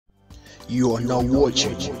You are now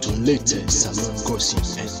watching the latest salon gossip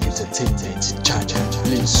and entertainment channel.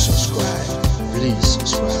 Please subscribe. Please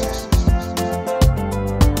subscribe.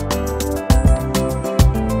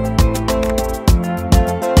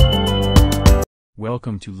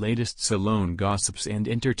 Welcome to latest salon gossips and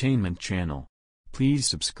entertainment channel. Please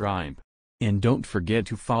subscribe. And don't forget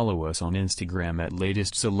to follow us on Instagram at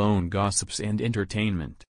latest salon gossips and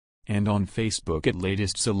entertainment. And on Facebook at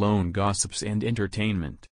latest salon gossips and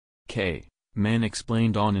entertainment. Man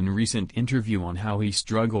explained on in recent interview on how he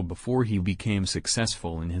struggled before he became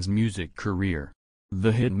successful in his music career.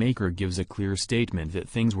 The hitmaker gives a clear statement that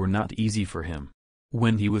things were not easy for him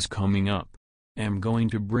when he was coming up. I'm going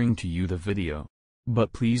to bring to you the video.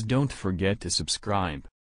 But please don't forget to subscribe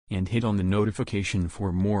and hit on the notification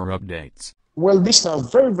for more updates. Well, this is a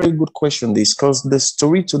very, very good question, this, because the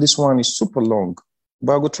story to this one is super long.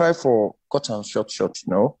 But I will try for cut and short,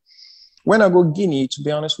 When I go Guinea, to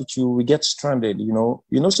be honest with you, we get stranded,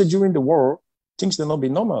 so during the war, things will not be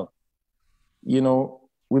normal. We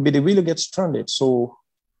really get stranded. So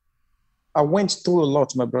I went through a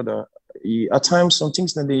lot, my brother. At times, some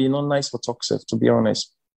things that they not nice for talk self, to be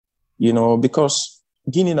honest. Because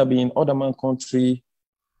Guinea na be in other man country,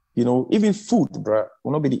 even food, bruh,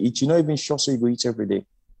 will not be the eat. Even sure so you go eat every day.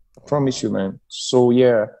 I promise you, man. So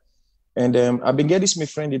yeah. And I've been getting this, my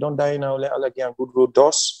friend, they don't die now, like a good road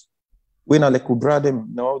DOS. When I like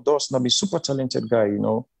them, DOS now be super talented guy,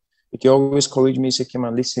 He can always encourage me, say, come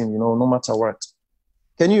and listen, no matter what.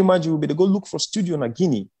 Can you imagine we go look for studio in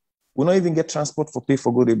Guinea? We not even get transport for pay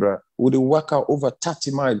for go there, bruh. We work out over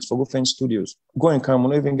 30 miles for go find studios. Go and come, we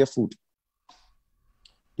not even get food.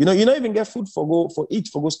 You not even get food for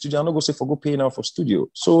go studio. I'm not go say for go pay now for studio.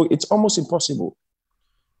 So it's almost impossible.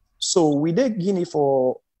 So we did Guinea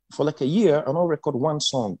for like a year and I'll record one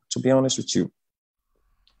song, to be honest with you.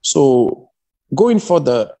 So going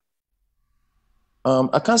further,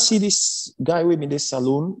 I can't see this guy with me this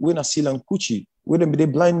salon when I see Lankuchi, with them the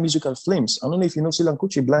Blind Musical Flames. I don't know if you know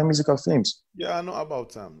Silankuchi, Blind Musical Flames. Yeah, I know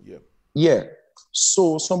about him. Yeah. Yeah.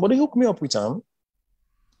 So somebody hooked me up with him.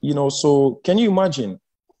 So can you imagine?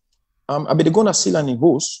 I be gonna see an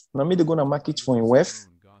host, now me they gonna market for him wife.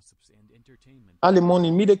 Early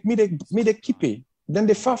morning, me they keep it. Then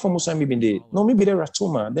they far from Musa me there. No, maybe they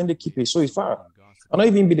Ratuma, then they keep it. So it's far. I don't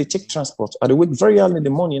even be they take transport. I wake very early in the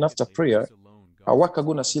morning after prayer. I walk I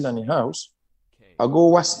go na seal in the house. I go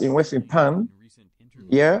wash in wife in pan.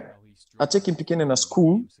 Yeah. I take him picking in a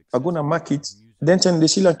school. I go na market. Then the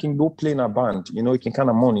seal can go play in a band. He can kind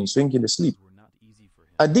of money, so he can sleep.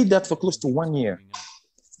 I did that for close to 1 year.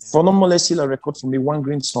 For normal Sila record for me one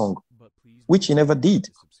green song, which he never did.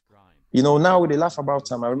 Now they laugh about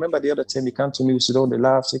him. I remember the other time he came to me, we said, oh, they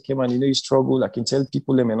laugh, say, come on, you struggle. I can tell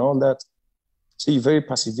people them and all that. So you're very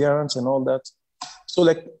perseverance and all that. So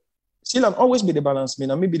like, Sila always be the balance man.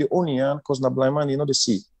 I may be the only one because na blind man, the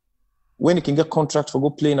see. When you can get contract for go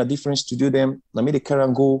play in a different studio, them, na me the carry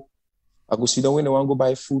and go. I go sit down when they want to go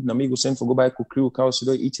buy food, na me go send for go buy cookery, cow, so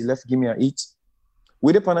don't eat, he left, give me a eat.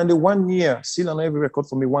 We did another 1 year, still on every record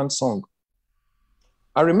for me one song.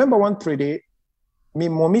 I remember one day, my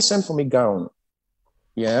mommy sent for me gown.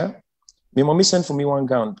 Yeah. My mommy sent for me one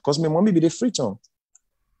gown because my mommy be the free tone.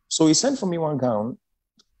 So he sent for me one gown.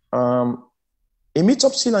 He meet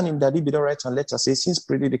up still and him daddy be the right and letter say, since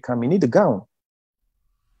pretty they come, he need the gown.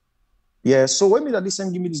 Yeah. So when my daddy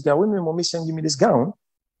send give me this gown, when my mommy send give me this gown,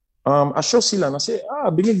 I show Silan, I say,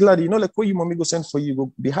 be glad, like what you mommy go send for you,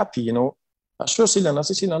 go be happy, I show Silan, I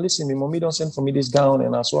say, Silan, listen, my mommy don't send for me this gown,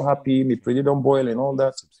 and I'm so happy, me pretty don't boil and all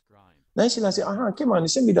that. Then Silan say, come on, he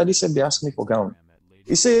said, me daddy said they asked me for gown.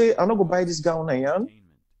 He say, I'm not go buy this gown, Yan.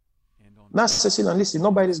 Now I say, Silan, listen,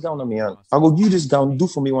 not buy this gown, Yan. I go give you this gown, do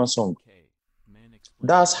for me one song.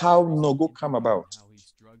 That's how no go come about.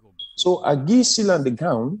 So I give Silan the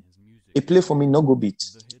gown, he play for me no go beat.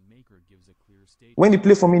 When he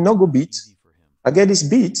play for me no go beat, I get this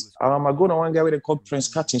beat. I go to one guy with a called Prince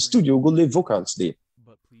Cat in studio, go lay vocals there.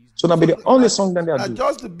 So now be the only song that they do.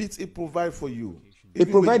 Just the beats he provide for you. He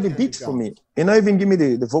provide the beat for me. He not even give me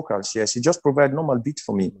the vocals. Yes, he just provide normal beat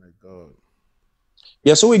for me. Oh my God.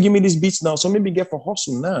 Yeah, so he give me these beats now. So maybe get for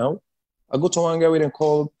hustle now. I go to one guy with a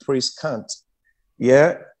called Praise Kant.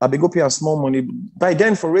 Yeah, I be go pay a small money. By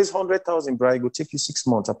then, for raise 100,000, bro, it go take you 6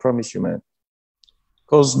 months. I promise you, man.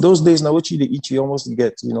 Because those days now, what you eat, you almost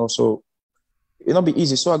get, so it'll not be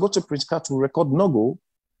easy. So I go to Prince Cat to record no go.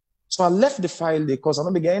 So I left the file there because I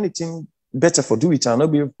don't be getting anything better for do it. I'll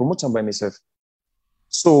not be promoting by myself.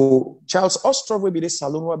 So Charles Ostrov will be the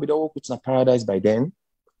salon will be the work with Paradise by then.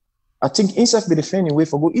 I think himself be the way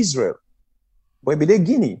for go Israel. But be the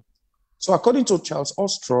Guinea. So according to Charles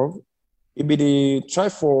Ostrov, It be they try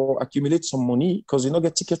for accumulate some money because you not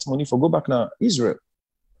get ticket money for go back now Israel.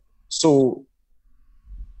 So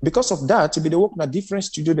because of that, it be they work in a different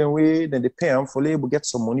studio than way, then they pay them for label get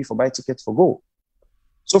some money for buy ticket for go.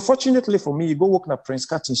 So fortunately for me, you go work in a Prince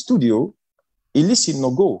Cutting studio, he listen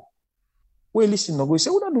no go. Well, listen no go. He say,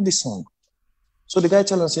 "Who don't do this song?" So the guy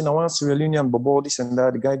tell us, "I want Sierra Leonean Bobo, this and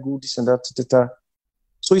that." The guy go this and that, tata.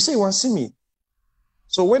 So he say, "He want to see me."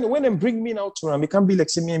 So when they bring me out to him, it can't be like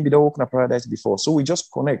see me and be the work in a paradise before. So we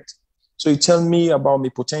just connect. So he tell me about my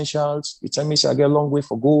potentials. He tell me, say, I get a long way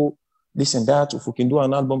for go, this and that. If we can do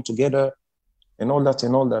an album together, and all that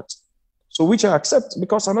and all that. So which I accept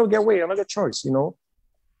because I don't get way, I don't get choice, you know.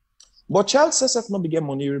 But child says if not be get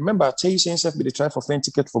money. Remember, I tell you saying self be the try for fame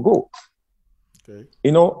ticket for go. Okay.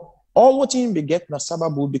 You know, all what him be get na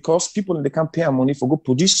sababu because people in the camp pay money for go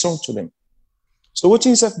produce song to them. So what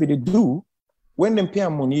himself be they do when them pay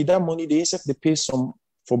money, that money they himself they pay some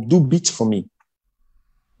for do beats for me.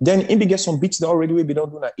 Then in they get some beats that already we be done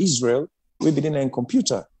doing at Israel, we be doing in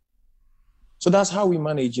computer. So that's how we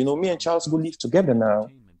manage. You know, me and Charles go live together now.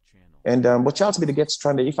 And but Charles be the get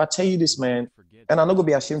stranded. If I tell you this, man, and I'm not gonna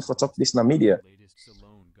be ashamed for talk this in the media.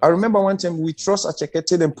 I remember one time we trust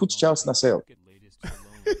Achekete and put Charles in a cell.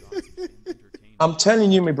 I'm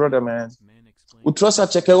telling you, my brother, man. We trust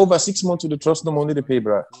Acheke over 6 months to the trust no money to pay,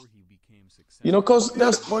 bro. You know, cause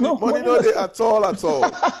that's money not there at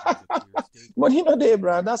all. Money not there,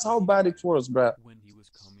 bro. That's how bad it was, bro.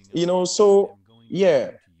 You know, so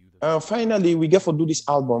yeah. Finally, we get to do this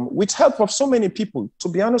album with help of so many people. To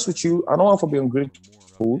be honest with you, I don't want to be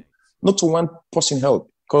ungrateful, not to one person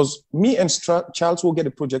help, because me and Charles will get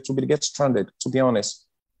the project to be get stranded. To be honest,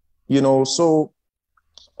 you know, so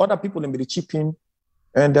other people can be the chipping,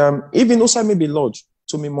 and even also maybe lodge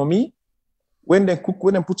to me, mommy. When they cook,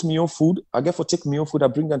 when they put me on food, I get for take me on food. I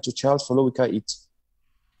bring them to Charles for we can eat.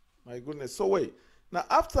 My goodness. So wait. Now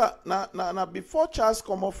after now before Charles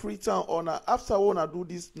come off Freetown or now after we wanna do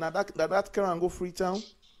this, now that can go Freetown?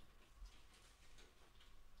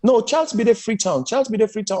 No, Charles be the Freetown. Charles be the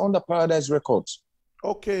Freetown on the Paradise Records.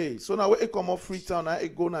 Okay, so now when it come off Freetown, now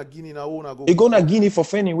it go na Guinea, now wanna go. He go na Guinea for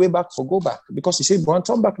finding way back for go back because he said, "One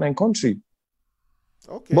turn back na in country."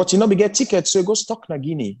 Okay. But you know, we get tickets, so he go stuck na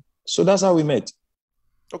Guinea. So that's how we met.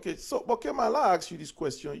 Okay, so but Kemal, I'll ask you this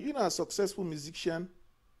question. You're not a successful musician.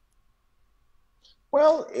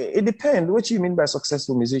 Well, it depends. What do you mean by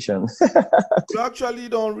successful musician? You actually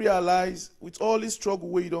don't realize with all this struggle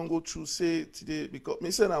where you don't go through, say today, because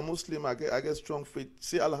me saying I'm Muslim, I get strong faith.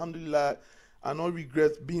 Say Alhamdulillah, I don't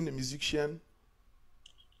regret being a musician.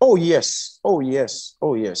 Oh yes, oh yes,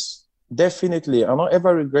 oh yes, definitely. I don't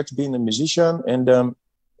ever regret being a musician, and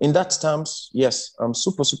in that terms, yes, I'm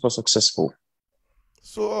super successful.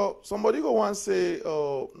 So somebody go and say,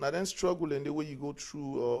 now then struggle and the way you go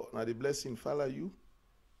through, now the blessing follow you.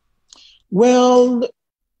 Well,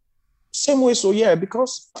 same way, so yeah,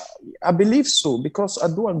 because I believe so, because I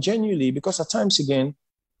do them genuinely, because at times again,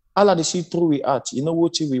 Allah they see through we art, you know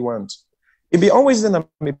what we want. It be always then a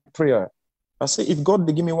prayer. I say, if God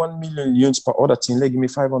they give me 1 million units per other thing, they give me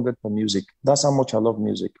 500 per music. That's how much I love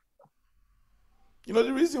music. You know,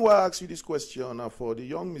 the reason why I ask you this question now for the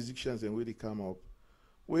young musicians and where they come up,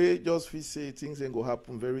 we just feel say things ain't go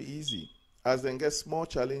happen very easy. As they get small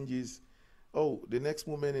challenges, oh, the next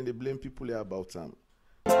moment and they blame people about them.